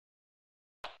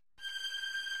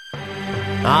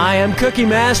I am Cookie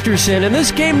Masterson, and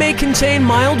this game may contain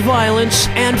mild violence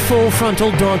and full frontal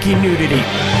donkey nudity.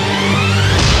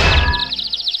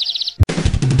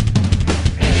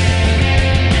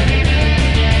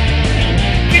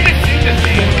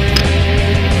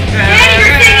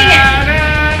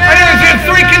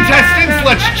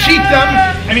 Let's cheat them.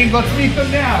 I mean, let's meet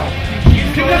them now.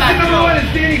 Contestant number 1 is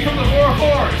Dany from the Four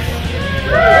Horse.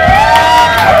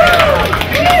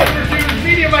 Contestant number 2 is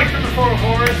Medium Mike from the Four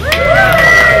Horse.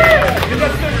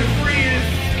 Contestant number 3 is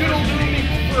Scoodle Doodly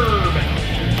Furb.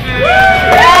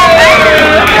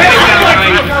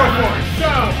 So,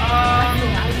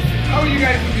 how are you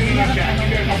guys doing on Jack?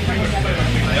 You guys are pretty much playing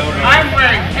like me. I'm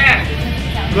wearing pants.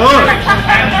 Good.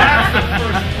 And that's the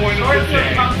first point of the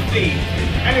day.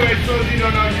 Anyway, so as you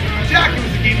don't know, Jack, it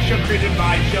was a game show created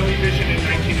by Jellyvision in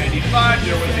 1995.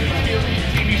 There was a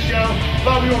TV show,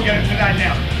 but we won't get into that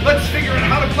now. Let's figure out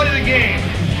how to play the game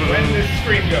when this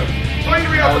screen goes. So I'm going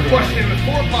to read out the question with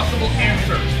 4 possible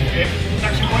answers. Okay?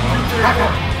 Actually, 1, 2, 3,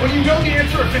 4. When you know the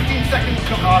answer, a 15-second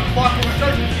clock will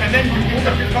start, and then you hold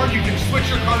up your card. You can switch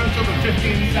your card until the 15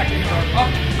 seconds are up.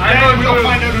 And we'll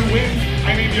find out who wins.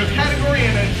 I may give you a category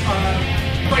and a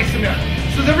price amount.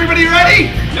 So is everybody ready?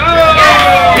 No!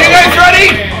 You guys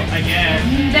ready? Again.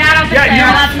 That's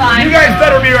fine. You guys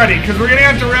better be ready, because we're going to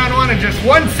enter round 1 in just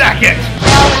 1 second.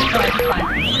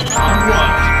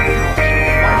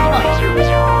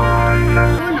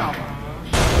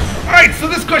 Alright, so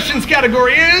this question's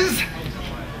category is,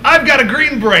 I've got a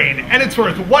green brain, and it's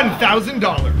worth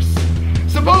 $1,000.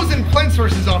 Suppose in Plants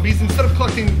vs. Zombies, instead of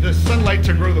collecting the sunlight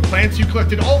to grow the plants, you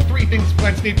collected all 3 things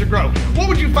plants need to grow. What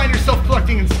would you find yourself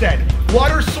collecting instead?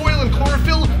 Water, soil, and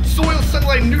chlorophyll, soil,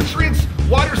 sunlight, and nutrients,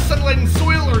 water, sunlight, and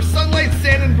soil, or sunlight,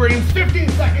 sand, and brains. 15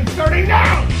 seconds starting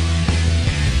now!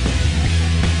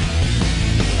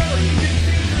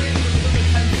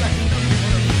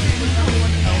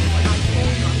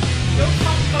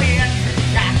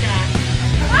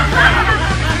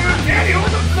 Dany,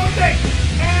 hold up something!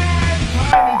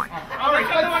 Alright,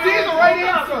 let's see the right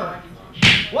answer!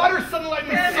 Water, sunlight,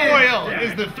 and soil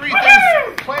is the 3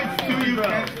 things plants do you.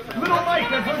 Little Mike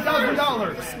has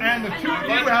 $1,000, and the 2 of you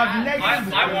have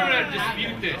negative. I want to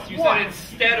dispute this. You said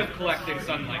instead of collecting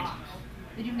sunlight.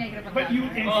 Did you negative? But you,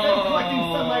 instead of collecting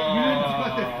sunlight, you need to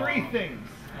collect the 3 things.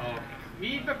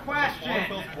 Read the question.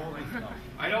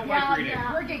 I don't like reading.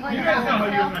 We're giggling. You guys know how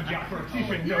you're going to Jack for.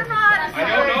 You're not.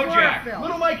 I don't know Jack.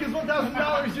 Little Mike is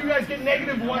 $1,000. You guys get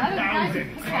negative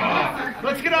 1,000.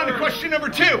 Let's get on to question number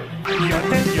 2.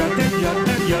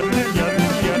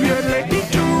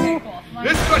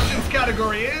 This question's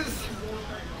category is,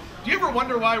 do you ever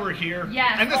wonder why we're here?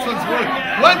 Yes. And this one's worth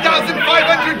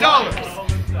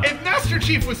 $1,500. If Master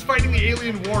Chief was fighting the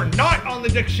alien war not on the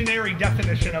dictionary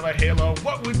definition of a halo,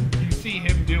 what would you see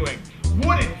him doing?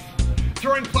 Would it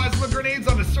throwing plasma grenades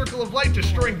on a circle of light,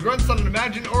 destroying grunts on an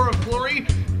imagined aura of glory,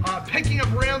 picking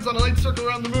up rounds on a light circle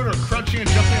around the moon, or crouching and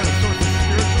jumping on a source of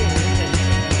spiritual?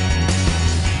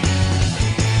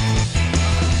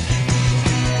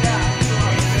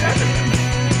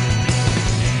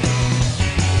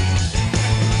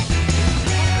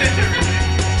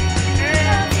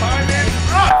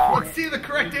 Let's see the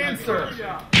correct answer.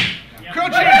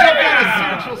 Crouching and jumping on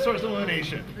a spiritual source of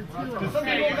illumination. To some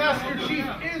people, Master Chief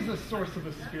is a source of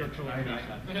a spiritual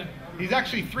illumination. He's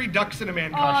actually 3 ducks in a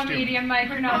man costume. Oh, Medium Mike,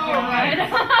 you're not doing right.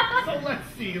 So let's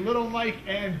see. Little Mike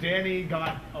and Dany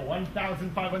got a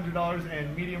 $1,500,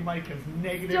 and Medium Mike has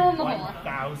negative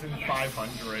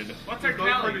 $1,500. What's our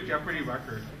challenge? Jeopardy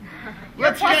record.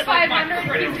 Let's Plus get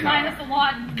 500, he's minus a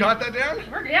lot. Got that down?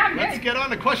 Yeah, I'm Let's good. get on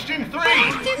to question 3.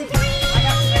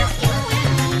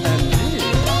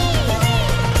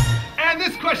 And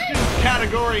this question's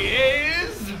category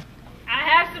is... I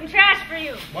have some trash for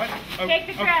you. What? Take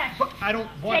the trash. But I don't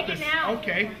want Take this. it now.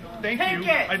 Okay, thank Take you.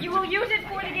 it. You will use it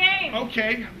for the game.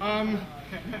 Okay, all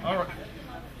right.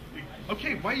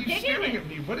 Okay, why are you staring at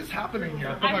me? What is happening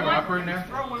here? Put my wrapper in there.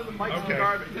 Throw one of the mics in the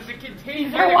garbage. Does it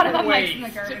contain Throw one of the mics in the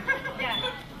garbage.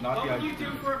 Yeah. What would you do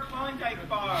for a Klondike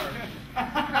bar?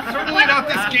 Certainly not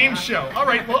this game show. All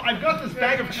right, well, I've got this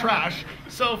bag of trash.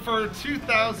 So for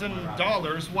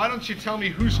 $2,000, why don't you tell me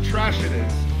whose trash it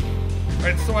is? All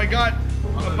right, so I got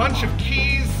a bunch of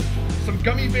keys, some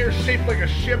gummy bears shaped like a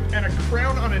ship, and a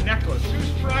crown on a necklace.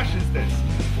 Whose trash is this?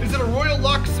 Is it a royal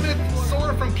locksmith,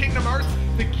 Sora from Kingdom Hearts,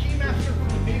 the Keymaster from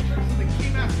the Matrix, or the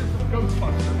Keymaster from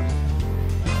Ghostbusters?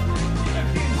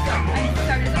 I'm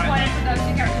so disappointed for those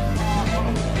 2 characters.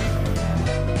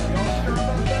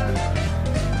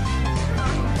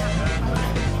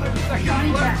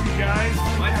 Seconds left, you guys.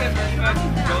 Mine says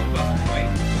Ghostbusters, right?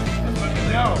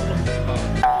 No.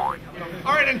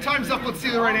 All right. right, and time's up. Let's see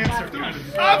the right answer.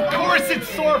 Of course, it's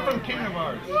Sora from Kingdom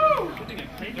Hearts.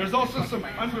 There's also some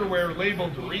underwear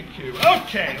labeled Riku.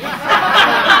 Okay. All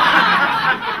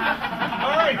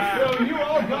right, so you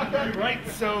all got that right.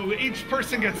 So each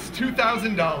person gets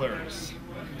 $2,000.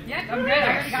 Yep, I'm good. I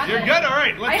already got You're it. good. All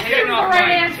right. I Let's assumed the right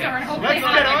answer and hopefully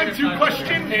Let's get on to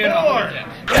question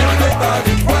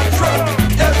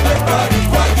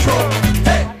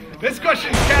 4. This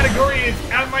question's category is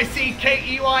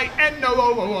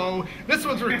MICKEYNOOO. This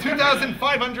one's worth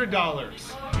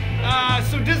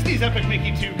 $2,500. So Disney's Epic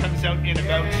Mickey 2 comes out in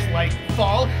about like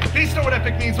fall. Based on what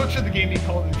Epic means, what should the game be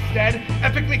called instead?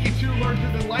 Epic Mickey 2 Larger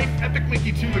Than Life, Epic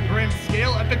Mickey 2 The Grand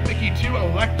Scale, Epic Mickey 2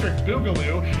 Electric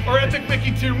Boogaloo, or Epic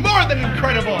Mickey 2 More Than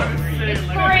Incredible? It's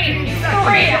 3.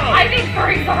 I think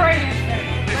 3 is the right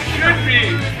answer. It should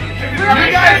be. Really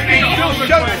You guys should be. can still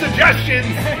shout suggestions.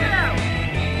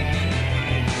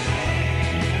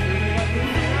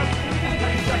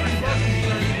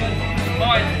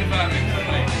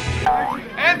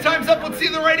 And time's up. Let's see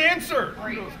the right answer.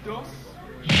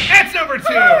 That's number 2.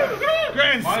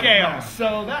 Grand scale.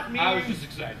 So that means I was just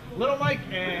excited. Little Mike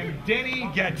and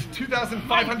Dany get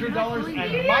 $2,500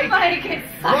 and Mike, it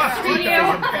sucks for you.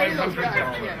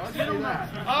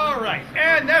 $2,500. All right,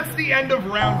 and that's the end of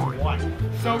round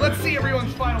 1. So let's see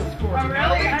everyone's final score. Oh,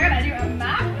 really? I gotta do a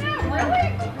math now? Really?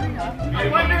 I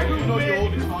wonder who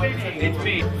wins. It's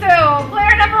me. So,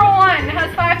 player number 1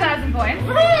 has 5,000 points.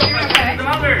 Okay.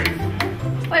 Others.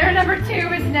 Player number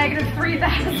 2 is negative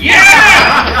 3,000.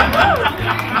 Yeah!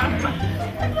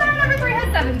 And player number 3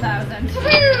 has 7,000.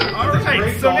 All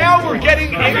right, so now we're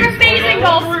getting It's an amazing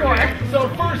golf score. So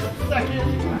first,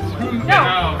 second,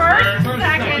 No, first,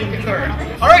 second, third.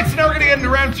 All right, so now we're gonna get into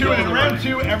round 2, and in round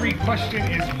 2, every question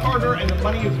is harder and the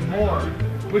money is more.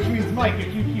 Which means, Mike,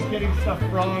 if you keep getting stuff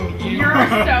wrong, you're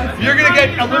gonna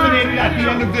get eliminated at the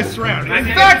end of this round. In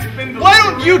fact, why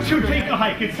don't you two take a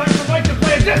hike? It's time for Mike to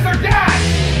play a This or That!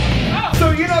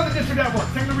 So you know the This or That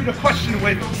works. I'm gonna read a question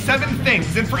with 7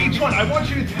 things, and for each one, I want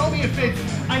you to tell me if it's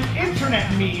an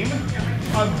internet meme,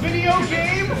 a video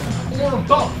game, or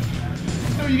both.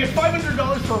 So you get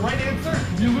 $500 for a right answer,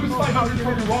 you lose $500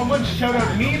 for the wrong one. Shout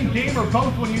out meme, game, or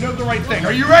both when you know the right thing.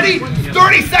 Are you ready?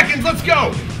 30 seconds, let's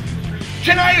go!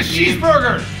 Can I a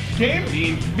cheeseburger? Game?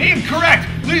 Meme, correct.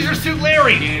 Leisure Suit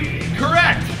Larry? Game.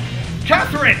 Correct.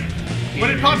 Catherine?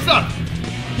 When it pops up?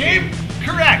 Game?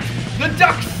 Correct. The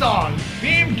Duck Song?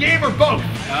 Meme, game, or both?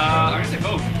 I'm gonna say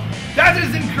both. That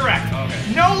is incorrect.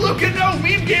 Okay. No, Luca, no.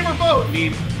 Meme, game, or both?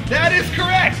 Meme. That is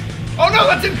correct. Oh no,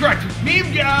 that's incorrect.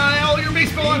 Meme, all your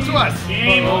base belong to us.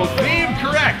 Game. Meme,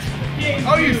 correct.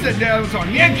 Oh, you said no, it was on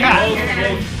Yankat.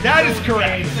 That is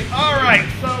correct. All right,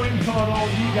 so in total,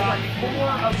 you got 4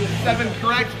 of the 7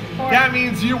 correct. That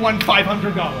means you won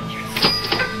 $500.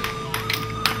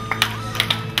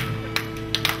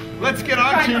 Let's get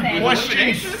on to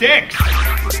question 6.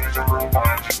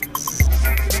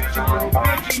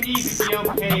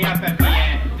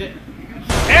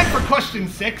 And for question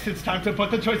 6, it's time to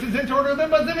put the choices into order, then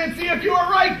buzz in and see if you are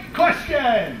right.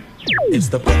 Question. It's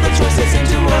the put the choices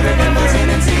into order, then buzz in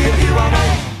and see if you are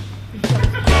right.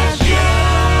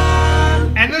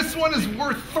 And this one is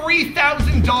worth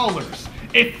 $3,000.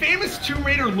 If famous Tomb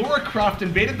Raider Lara Croft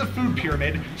invaded the food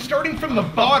pyramid, starting from the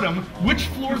bottom, which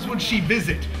floors would she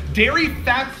visit? Dairy,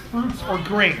 fats, fruits, or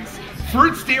grains?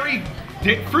 Fruits,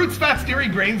 fats, dairy,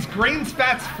 grains, grains,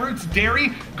 fats, fruits,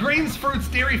 dairy, grains, fruits,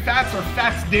 dairy, fats, or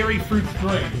fats, dairy, fruits,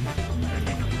 grains?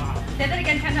 Say that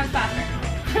again 10 times faster.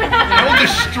 I will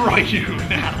destroy you,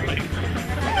 Natalie.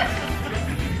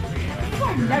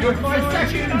 You have 5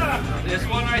 seconds. This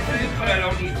one I think, but I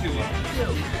don't need 2 of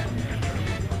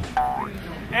them.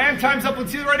 And time's up.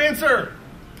 Let's see the right answer.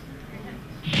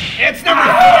 It's number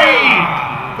 3.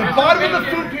 The bottom of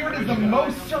the food pyramid is the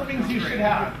most servings you should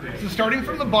have. So starting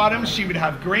from the bottom, she would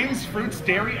have grains, fruits,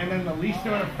 dairy, and then the least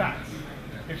amount of fats.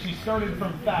 If she started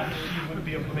from fats, she wouldn't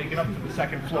be able to make it up to the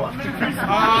 2nd floor.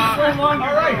 All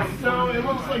right, so it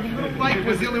looks like Mike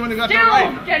was the only one who got that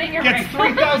right. Getting your Gets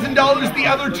 $3,000. The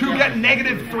other 2 get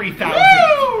negative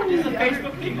 $3,000. Does the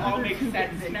Facebook thing all make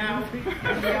sense now?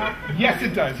 Yes,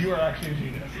 it does. You are actually a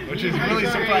genius, which is really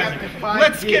surprising.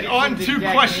 Let's get on to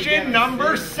question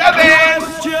number 7.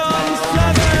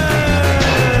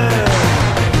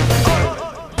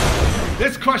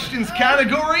 This question's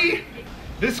category,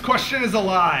 this question is a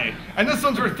lie. And this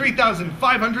one's worth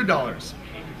 $3,500.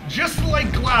 Just like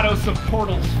GLaDOS of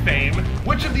Portal's fame,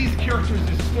 which of these characters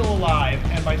is still alive?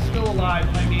 And by still alive,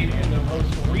 I mean in the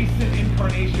most recent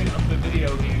incarnation of the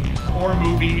video game, or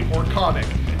movie, or comic.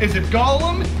 Is it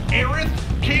Gollum, Aerith,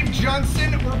 Cave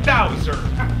Johnson, or Bowser?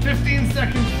 15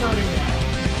 seconds starting now.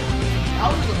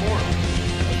 Bowser's immortal.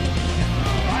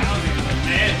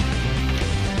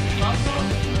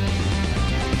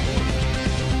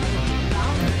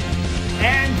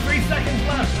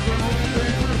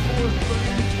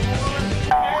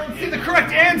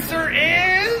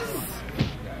 is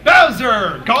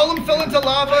Bowser. Gollum fell into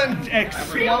lava and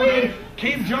exploded.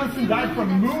 Cave Johnson died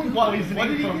from moon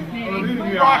poisoning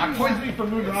from rock poisoning from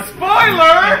moon rock.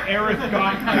 Spoiler! And Eric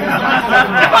got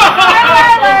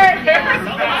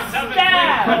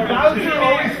Bowser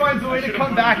always finds a way to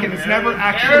come back and is never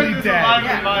actually dead.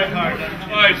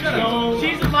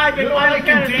 She's alive in my Mike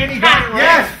and Danny got it right.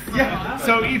 Yes! Yeah.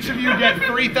 So each of you get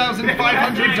 $3,500.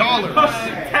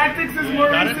 Tactics is more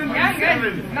recent Yeah,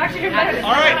 good. I'm actually doing better this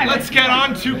All right, time. let's get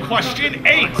on to question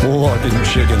 8. Fucking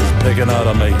chickens picking out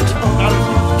a mate.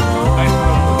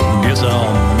 Guess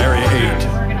I'll marry 8.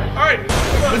 All right,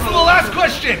 this is the last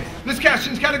question. This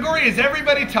question's category is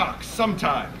everybody talks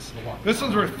sometimes. This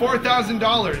one's worth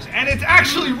 $4,000, and it's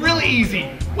actually really easy.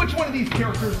 Which one of these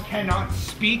characters cannot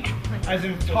speak, as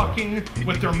in talking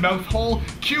with their mouth hole?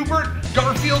 Cubert,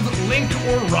 Garfield, Link,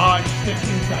 or Raj? 15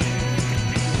 seconds.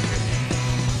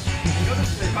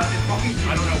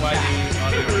 I don't know why the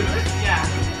audio is. Yeah.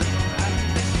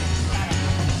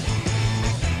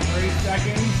 30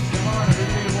 seconds. Come on,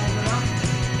 everybody warm it up.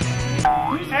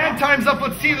 And time's up.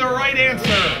 Let's see the right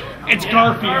answer. It's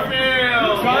Garfield.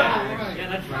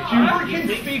 Cubert can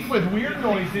speak with weird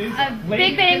noises.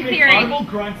 Big Bang can make Theory. audible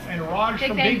grunts, and Raj Big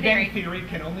from Bang Big Bang Theory. Theory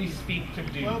can only speak to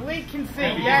dudes. Well, Link can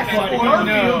sing yes But or Garfield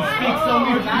no. speaks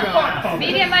only to thoughtful.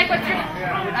 Medium Mike, what's your...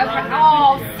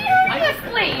 Oh,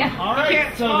 seriously? All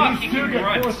right, so these two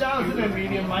get 4,000, and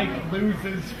Medium Mike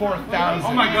loses 4,000.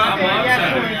 Oh my God,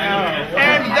 yes or no.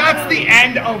 And that's the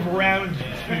end of round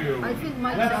 2.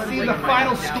 Let's see the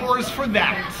final scores for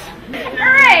that.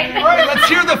 Alright. All right, let's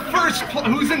hear the first.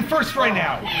 Who's in first right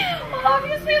now? Well,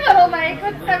 obviously Little Mike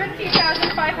with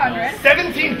 $17,500.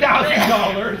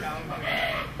 $17,000.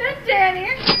 Then Danny,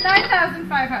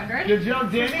 $9,500. Good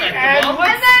job, Danny. And And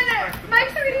then Mike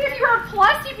Sweetie, if you were a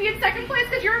plus, you'd be in second place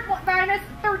because you're minus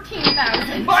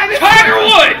 13,000. Tiger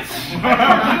Woods!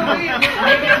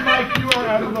 Mike, you are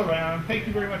out of the round. Thank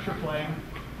you very much for playing.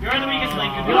 You're the weakest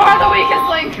link. You are the weakest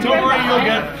link. Don't worry, you'll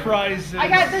get prizes. I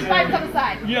got this vibes on the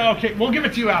side. Yeah, okay. We'll give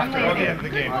it to you after I'm at the lazy. end of the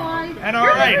game. Bye. And all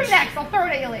You're right. next. I'll throw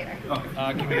it at you later.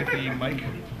 Give me the mic.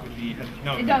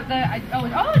 No. It does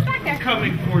oh, it's back there.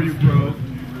 Coming for you, bro.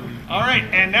 All right,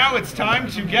 and now it's time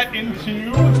to get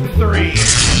into 3.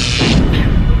 It's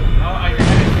time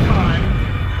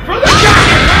for the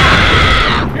jacket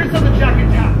tap. Here's how the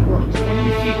jacket tap works. When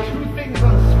you see 2 things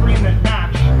on the screen that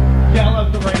match, yell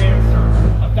out the right answer.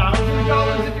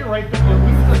 $1,000 if you're right, but you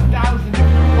lose 1,000 if you're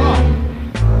wrong.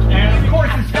 And of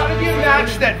course, it's got to be a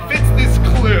match that fits this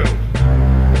clue.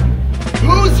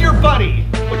 Who's your buddy?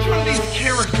 Which one of these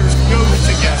characters goes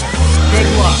together? Good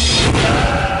luck.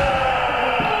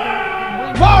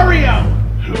 Mario!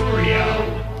 Who-rio?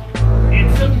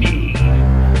 It's a me.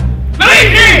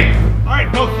 Luigi! Alright,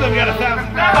 both of them got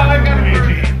 $1,000. I got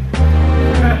Luigi.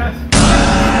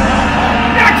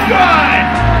 Next one!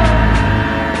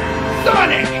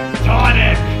 Sonic!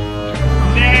 Tonic!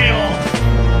 Nails!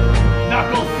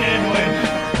 Knuckle sandwich!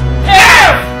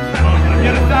 Yes!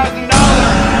 Get $1,000.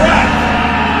 Right.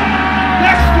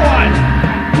 Next one!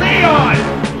 Leon!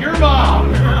 Your mom!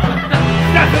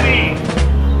 Stephanie!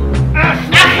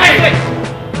 Ashley!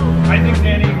 I think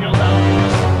Danny yelled out.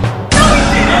 No, he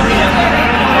didn't!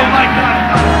 Oh my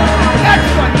God!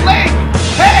 Next one! Link!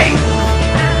 Hey!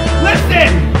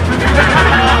 Listen!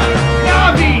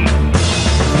 Navi!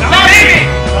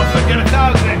 Also get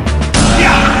 1,000.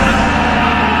 Yeah!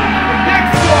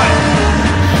 Next one!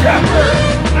 Shepard!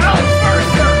 Alex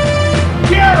Mercer!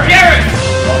 Garrett!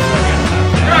 Also get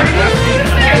 1,000.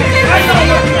 I know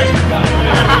what you guys got.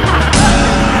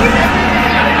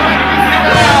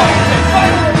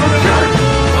 Church!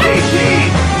 CT!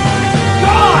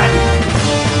 God!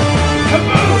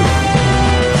 Caboose!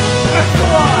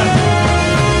 Epsilon!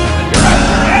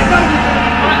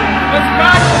 Let's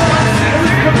go!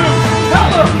 Caboose!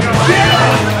 Hello! Jenna!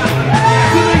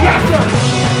 To the Yasser!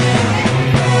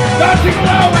 Dodging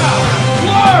Laura!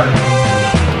 Lord!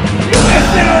 You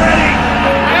missed it already!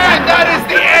 And that is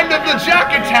the end of the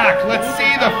Jack Attack. Let's see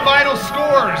the final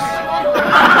scores.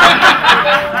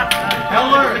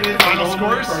 Heller is final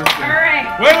scores. Alright.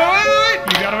 Wait.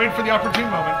 You gotta wait for the opportune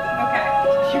moment. Okay.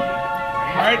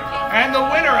 Alright, and the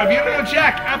winner of You Don't Know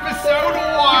Jack, episode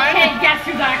 1. Okay, guess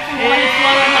who's actually won? It's